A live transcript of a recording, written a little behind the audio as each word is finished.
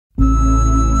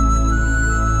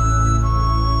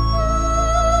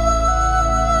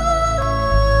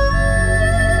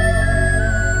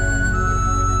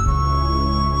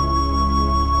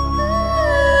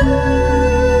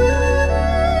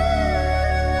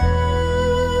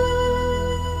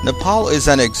Nepal is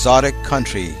an exotic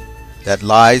country that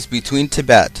lies between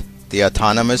Tibet, the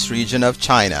autonomous region of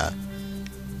China,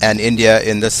 and India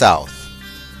in the south.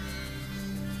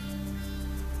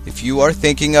 If you are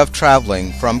thinking of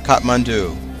traveling from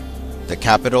Kathmandu, the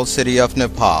capital city of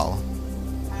Nepal,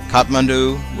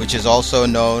 Kathmandu, which is also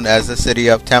known as the city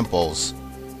of temples,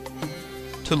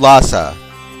 to Lhasa,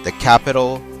 the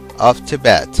capital of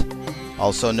Tibet,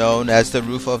 also known as the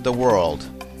roof of the world,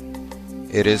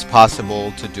 it is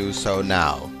possible to do so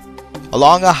now.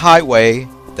 Along a highway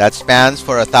that spans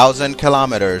for 1,000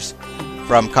 kilometers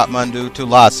from Kathmandu to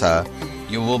Lhasa,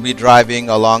 you will be driving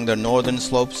along the northern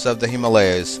slopes of the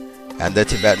Himalayas and the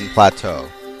Tibetan Plateau.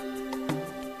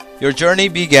 Your journey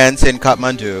begins in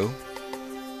Kathmandu.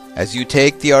 As you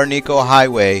take the Arniko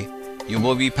Highway, you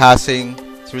will be passing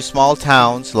through small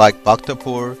towns like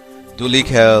Bhaktapur,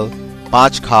 Dhulikhel,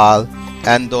 Panchkhal,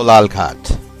 and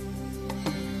Dolalghat.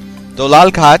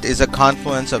 Dolalghat is a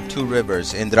confluence of two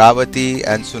rivers, Indravati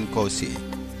and Sunkosi.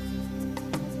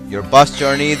 Your bus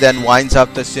journey then winds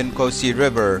up the Sunkosi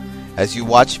River as you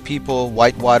watch people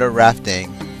whitewater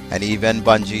rafting and even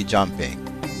bungee jumping.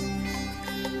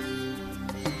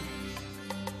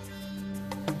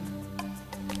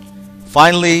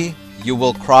 Finally, you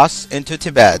will cross into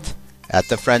Tibet at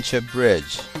the Friendship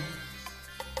Bridge.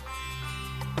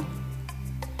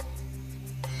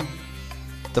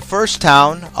 The first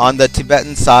town on the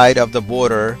Tibetan side of the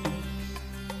border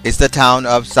is the town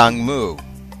of Sangmu.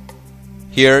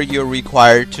 Here you're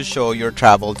required to show your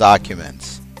travel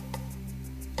documents.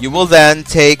 You will then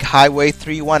take Highway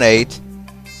 318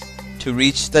 to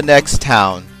reach the next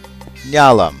town,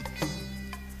 Nyalam.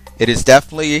 It is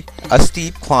definitely a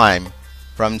steep climb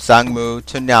from Sangmu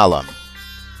to Nyalam.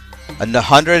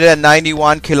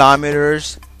 191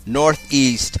 kilometers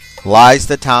northeast lies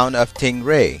the town of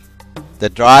Tingray. The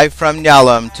drive from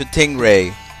Nyalam to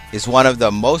Tingray is one of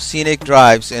the most scenic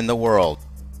drives in the world.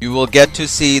 You will get to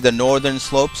see the northern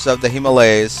slopes of the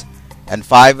Himalayas and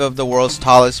 5 of the world's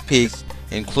tallest peaks,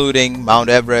 including Mount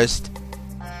Everest,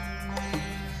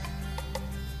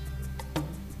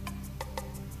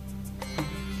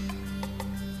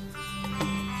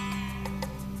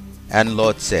 and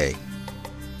Lhotse.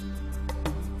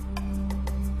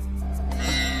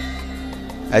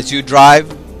 As you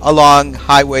drive along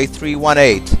Highway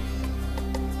 318,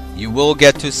 you will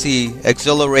get to see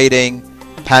exhilarating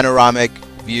panoramic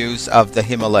views of the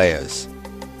Himalayas.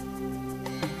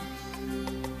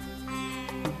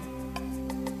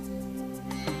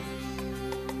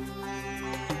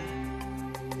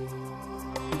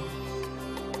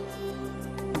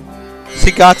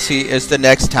 Sigatse is the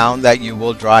next town that you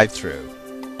will drive through,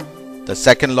 the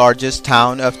second largest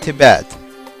town of Tibet.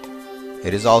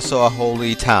 It is also a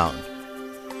holy town,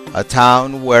 a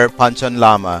town where Panchen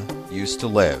Lama used to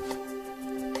live.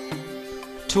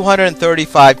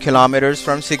 235 kilometers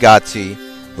from Sigatse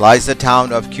lies the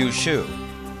town of Kyushu.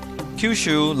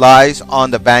 Kyushu lies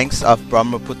on the banks of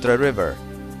Brahmaputra River.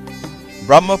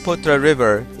 Brahmaputra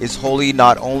River is holy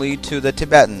not only to the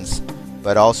Tibetans,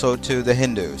 but also to the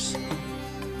Hindus.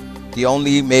 The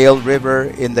only male river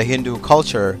in the Hindu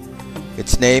culture,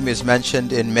 its name is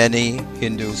mentioned in many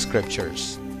Hindu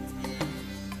scriptures.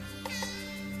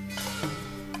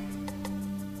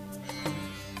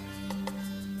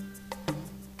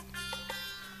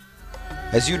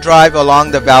 As you drive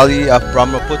along the valley of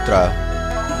Brahmaputra,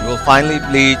 you will finally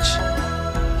reach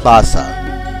Lhasa,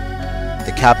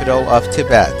 the capital of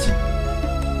Tibet,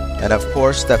 and of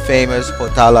course the famous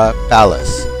Potala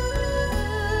Palace,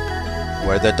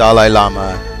 where the Dalai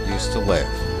Lama used to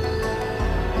live.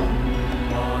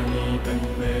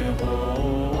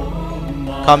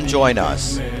 Come join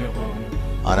us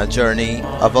on a journey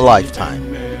of a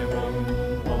lifetime.